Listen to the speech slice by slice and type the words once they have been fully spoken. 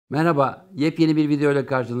Merhaba, yepyeni bir video ile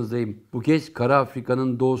karşınızdayım. Bu kez Kara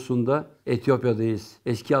Afrika'nın doğusunda Etiyopya'dayız.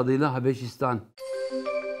 Eski adıyla Habeşistan.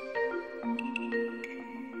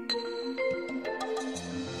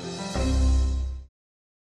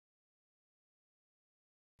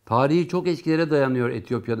 Tarihi çok eskilere dayanıyor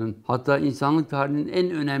Etiyopya'nın. Hatta insanlık tarihinin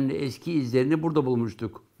en önemli eski izlerini burada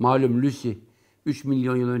bulmuştuk. Malum Lucy, 3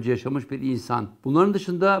 milyon yıl önce yaşamış bir insan. Bunların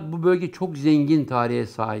dışında bu bölge çok zengin tarihe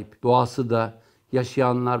sahip. Doğası da,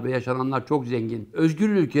 yaşayanlar ve yaşananlar çok zengin. Özgür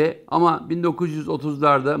ülke ama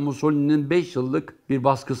 1930'larda Mussolini'nin 5 yıllık bir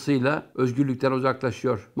baskısıyla özgürlükten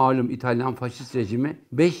uzaklaşıyor. Malum İtalyan faşist rejimi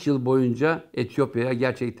 5 yıl boyunca Etiyopya'ya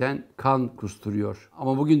gerçekten kan kusturuyor.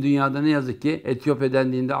 Ama bugün dünyada ne yazık ki Etiyopya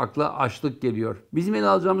dendiğinde akla açlık geliyor. Bizim ele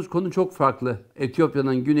alacağımız konu çok farklı.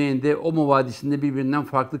 Etiyopya'nın güneyinde Omo Vadisi'nde birbirinden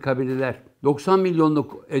farklı kabileler. 90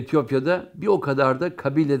 milyonluk Etiyopya'da bir o kadar da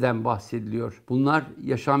kabileden bahsediliyor. Bunlar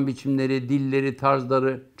yaşam biçimleri, dilleri,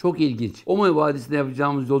 tarzları çok ilginç. Omo Vadisi'nde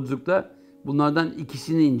yapacağımız yolculukta bunlardan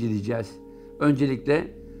ikisini inceleyeceğiz.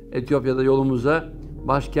 Öncelikle Etiyopya'da yolumuza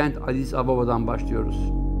başkent Addis Ababa'dan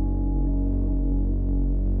başlıyoruz.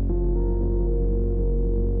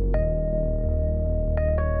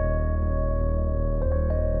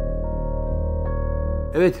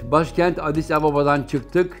 Evet, başkent Addis Ababa'dan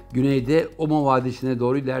çıktık. Güneyde Omo Vadisi'ne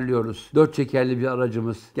doğru ilerliyoruz. 4 çekerli bir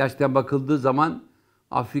aracımız. Gerçekten bakıldığı zaman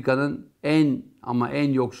Afrika'nın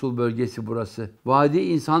en yoksul bölgesi burası. Vadi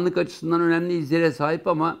insanlık açısından önemli izlere sahip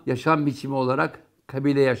ama yaşam biçimi olarak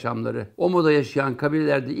kabile yaşamları. Omo'da yaşayan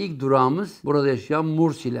kabilelerde ilk durağımız burada yaşayan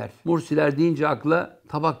Mursiler. Mursiler deyince akla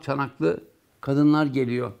tabak çanaklı kadınlar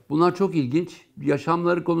geliyor. Bunlar çok ilginç.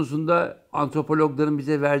 Yaşamları konusunda antropologların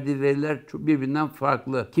bize verdiği veriler birbirinden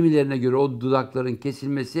farklı. Kimilerine göre o dudakların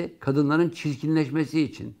kesilmesi kadınların çirkinleşmesi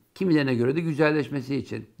için. Kimilerine göre de güzelleşmesi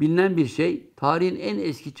için. Bilinen bir şey, tarihin en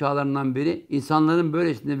eski çağlarından beri insanların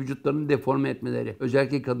böylesine vücutlarını deforme etmeleri.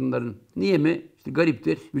 Özellikle kadınların. Niye mi? İşte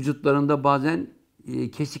gariptir. Vücutlarında bazen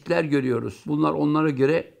kesikler görüyoruz. Bunlar onlara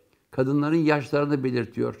göre kadınların yaşlarını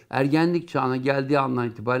belirtiyor. Ergenlik çağına geldiği andan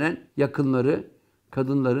itibaren yakınları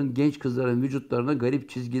kadınların, genç kızların vücutlarına garip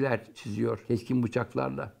çizgiler çiziyor keskin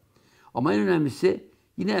bıçaklarla. Ama en önemlisi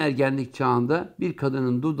yine ergenlik çağında bir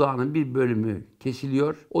kadının dudağının bir bölümü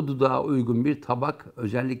kesiliyor. O dudağa uygun bir tabak,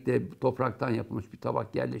 özellikle topraktan yapılmış bir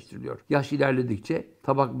tabak yerleştiriliyor. Yaş ilerledikçe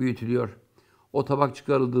tabak büyütülüyor. O tabak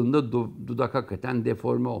çıkarıldığında dudak hakikaten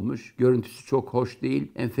deforme olmuş. Görüntüsü çok hoş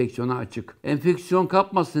değil. Enfeksiyona açık. Enfeksiyon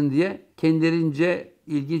kapmasın diye kendilerince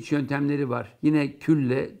ilginç yöntemleri var. Yine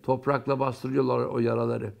külle, toprakla bastırıyorlar o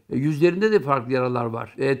yaraları. Yüzlerinde de farklı yaralar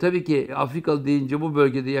var. Tabii ki Afrikalı deyince bu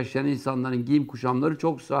bölgede yaşayan insanların giyim kuşamları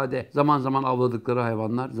çok sade. Zaman zaman avladıkları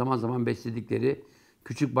hayvanlar, zaman zaman besledikleri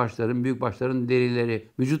küçük başların, büyük başların derileri.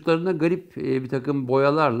 Vücutlarında garip bir takım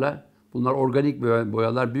boyalarla, bunlar organik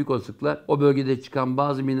boyalar, büyük olasılıkla o bölgede çıkan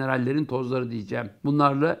bazı minerallerin tozları diyeceğim.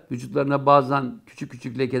 Bunlarla vücutlarına bazen küçük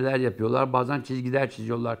küçük lekeler yapıyorlar, bazen çizgiler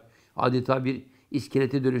çiziyorlar. Adeta bir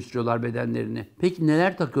iskelete dönüştürüyorlar bedenlerini. Peki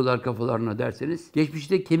neler takıyorlar kafalarına derseniz?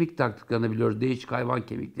 Geçmişte kemik taktıklarını biliyoruz. Değişik hayvan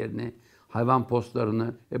kemiklerini, hayvan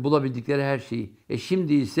postlarını, bulabildikleri her şeyi.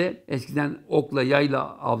 Şimdi ise eskiden okla,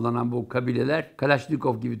 yayla avlanan bu kabileler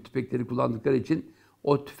Kalaşnikov gibi tüfekleri kullandıkları için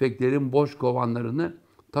o tüfeklerin boş kovanlarını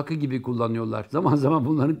takı gibi kullanıyorlar. Zaman zaman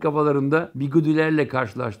bunların kafalarında bigudilerle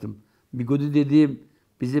karşılaştım. Bigudi dediğim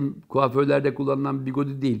bizim kuaförlerde kullanılan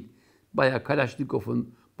bigudi değil. Bayağı Kalaşnikov'un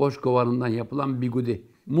boş kovanından yapılan bigudi.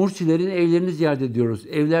 Mursilerin evlerini ziyaret ediyoruz.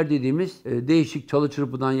 Evler dediğimiz değişik çalı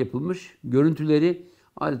çırpıdan yapılmış. Görüntüleri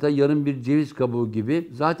adeta yarım bir ceviz kabuğu gibi.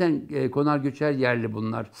 Zaten konar göçer yerli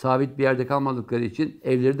bunlar. Sabit bir yerde kalmadıkları için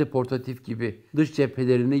evleri de portatif gibi. Dış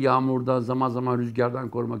cephelerini yağmurdan, zaman zaman rüzgardan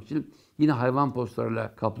korumak için yine hayvan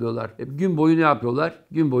postlarıyla kaplıyorlar. Gün boyu ne yapıyorlar?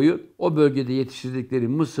 Gün boyu o bölgede yetiştirdikleri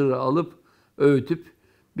mısırı alıp öğütüp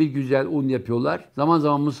bir güzel un yapıyorlar. Zaman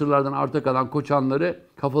zaman mısırlardan arta kalan koçanları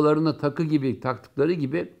kafalarına takı gibi taktıkları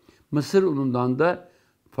gibi mısır unundan da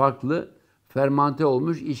farklı fermante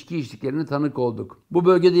olmuş içki içtiklerine tanık olduk. Bu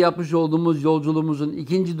bölgede yapmış olduğumuz yolculuğumuzun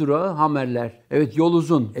ikinci durağı Hamerler. Evet, yol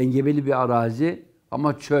uzun, engebeli bir arazi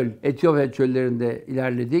ama çöl. Etiyopya çöllerinde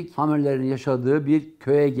ilerledik. Hamerlerin yaşadığı bir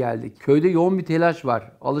köye geldik. Köyde yoğun bir telaş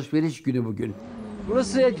var. Alışveriş günü bugün.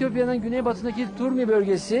 Burası Etiyopya'nın güneybatısındaki Turmi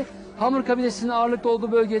bölgesi. Hamer kabilesinin ağırlıklı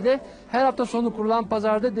olduğu bölgede her hafta sonu kurulan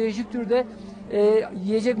pazarda değişik türde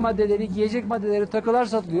yiyecek maddeleri, giyecek maddeleri, takılar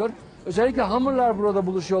satılıyor. Özellikle Hamerler burada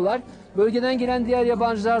buluşuyorlar. Bölgeden gelen diğer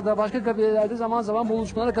yabancılar da başka kabilelerde zaman zaman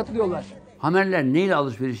buluşmalara katılıyorlar. Hamerler neyle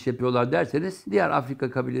alışveriş yapıyorlar derseniz diğer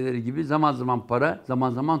Afrika kabileleri gibi zaman zaman para,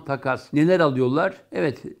 zaman zaman takas. Neler alıyorlar?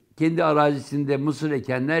 Evet, kendi arazisinde mısır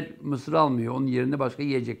ekenler mısır almıyor. Onun yerine başka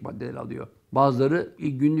yiyecek maddeler alıyor. Bazıları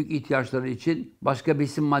günlük ihtiyaçları için başka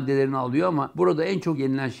besin maddelerini alıyor ama burada en çok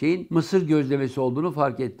yenilen şeyin mısır gözlemesi olduğunu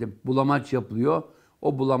fark ettim. Bulamaç yapılıyor.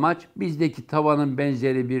 O bulamaç bizdeki tavanın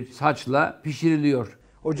benzeri bir saçla pişiriliyor.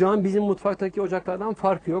 Ocağın bizim mutfaktaki ocaklardan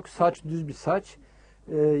farkı yok. Saç düz bir saç.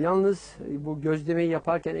 Yalnız bu gözlemeyi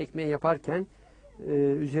yaparken, ekmeği yaparken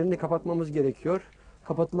üzerini kapatmamız gerekiyor.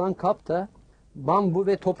 Kapatılan kap da bambu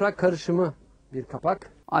ve toprak karışımı bir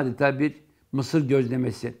kapak. Adeta bir mısır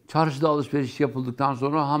gözlemesi. Çarşıda alışveriş yapıldıktan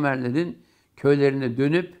sonra Hamerlerin köylerine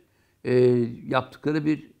dönüp yaptıkları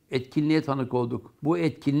bir etkinliğe tanık olduk. Bu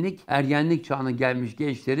etkinlik ergenlik çağına gelmiş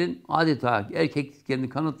gençlerin adeta erkekliklerini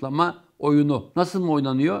kanıtlama oyunu. Nasıl mı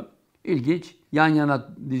oynanıyor? İlginç. Yan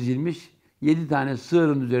yana dizilmiş 7 tane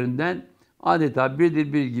sığırın üzerinden adeta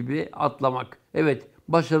birdir bir gibi atlamak. Evet,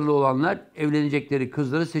 başarılı olanlar evlenecekleri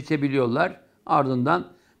kızları seçebiliyorlar. Ardından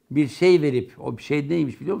bir şey verip, o bir şey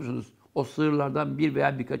neymiş biliyor musunuz? O sığırlardan bir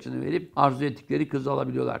veya birkaçını verip arzu ettikleri kızı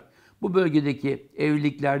alabiliyorlar. Bu bölgedeki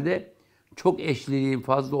evliliklerde çok eşliliğin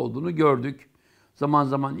fazla olduğunu gördük. Zaman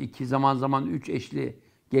zaman 2, zaman zaman 3 eşli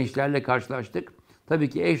gençlerle karşılaştık. Tabii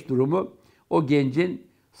ki eş durumu o gencin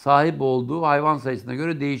sahip olduğu hayvan sayısına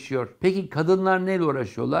göre değişiyor. Peki kadınlar neyle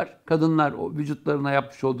uğraşıyorlar? Kadınlar o vücutlarına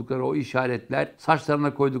yapmış oldukları o işaretler,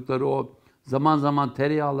 saçlarına koydukları o zaman zaman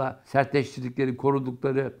tereyağla sertleştirdikleri,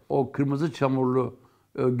 korudukları o kırmızı çamurlu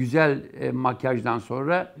güzel makyajdan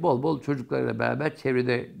sonra bol bol çocuklarıyla beraber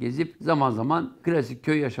çevrede gezip zaman zaman klasik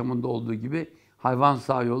köy yaşamında olduğu gibi hayvan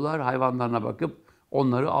sağıyorlar, hayvanlarına bakıp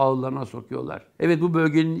onları ağıllarına sokuyorlar. Evet, bu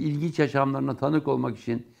bölgenin ilginç yaşamlarına tanık olmak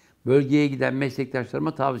için bölgeye giden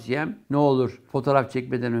meslektaşlarıma tavsiyem ne olur? Fotoğraf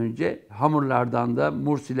çekmeden önce hamurlardan da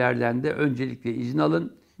Mursilerden de öncelikle izin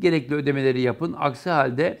alın. Gerekli ödemeleri yapın. Aksi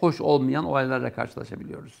halde hoş olmayan olaylarla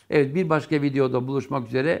karşılaşabiliyoruz. Evet, bir başka videoda buluşmak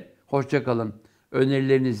üzere. Hoşça kalın.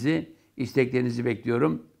 Önerilerinizi, isteklerinizi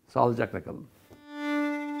bekliyorum. Sağlıcakla kalın.